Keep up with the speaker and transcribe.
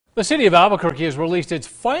The city of Albuquerque has released its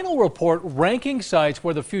final report ranking sites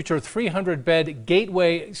where the future 300-bed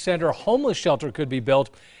Gateway Center homeless shelter could be built.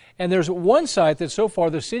 And there's one site that so far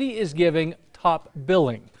the city is giving top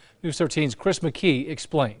billing. News 13's Chris McKee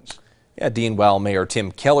explains. Yeah, Dean, while Mayor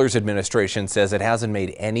Tim Keller's administration says it hasn't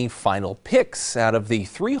made any final picks out of the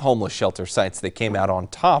 3 homeless shelter sites that came out on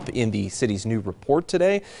top in the city's new report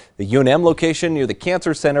today, the UNM location near the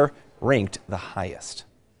Cancer Center ranked the highest.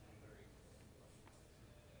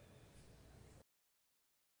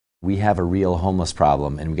 We have a real homeless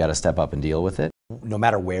problem and we got to step up and deal with it. No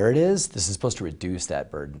matter where it is, this is supposed to reduce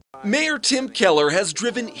that burden. Mayor Tim Keller has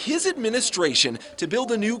driven his administration to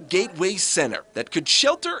build a new Gateway Center that could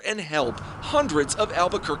shelter and help hundreds of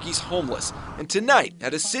Albuquerque's homeless. And tonight,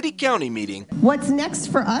 at a city-county meeting, what's next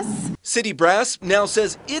for us? City Brass now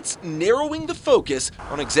says it's narrowing the focus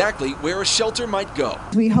on exactly where a shelter might go.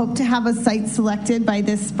 We hope to have a site selected by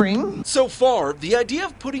this spring. So far, the idea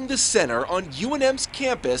of putting the center on UNM's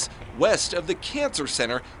campus west of the Cancer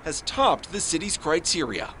Center has topped the city's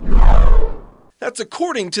criteria. That's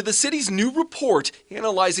according to the city's new report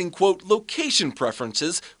analyzing, quote, location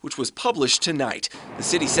preferences, which was published tonight. The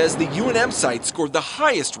city says the UNM site scored the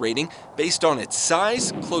highest rating based on its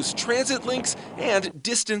size, close transit links, and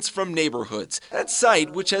distance from neighborhoods. That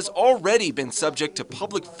site, which has already been subject to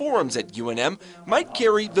public forums at UNM, might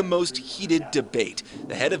carry the most heated debate.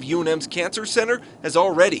 The head of UNM's Cancer Center has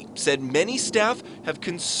already said many staff have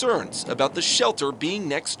concerns about the shelter being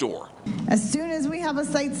next door. As soon as we have a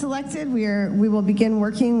site selected, we will begin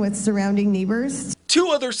working with surrounding neighbors. 2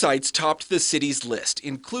 other sites topped the city's list,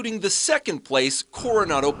 including the second-place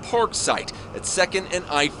Coronado Park site at 2nd and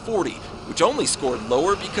I-40, which only scored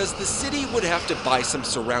lower because the city would have to buy some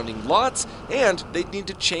surrounding lots and they'd need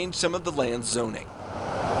to change some of the land zoning.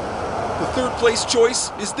 The third-place choice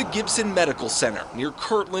is the Gibson Medical Center near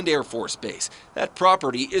Kirtland Air Force Base. That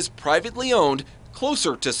property is privately owned,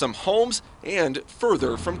 closer to some homes and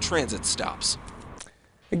further from transit stops.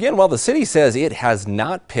 Again, while the city says it has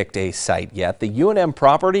not picked a site yet, the UNM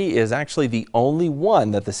property is actually the only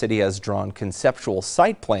one that the city has drawn conceptual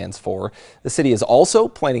site plans for. The city is also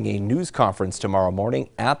planning a news conference tomorrow morning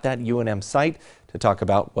at that UNM site to talk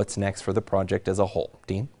about what's next for the project as a whole.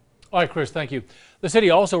 Dean? All right, Chris, thank you. The city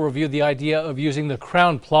also reviewed the idea of using the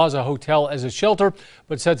Crown Plaza Hotel as a shelter,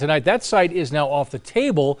 but said tonight that site is now off the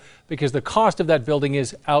table because the cost of that building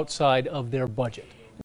is outside of their budget.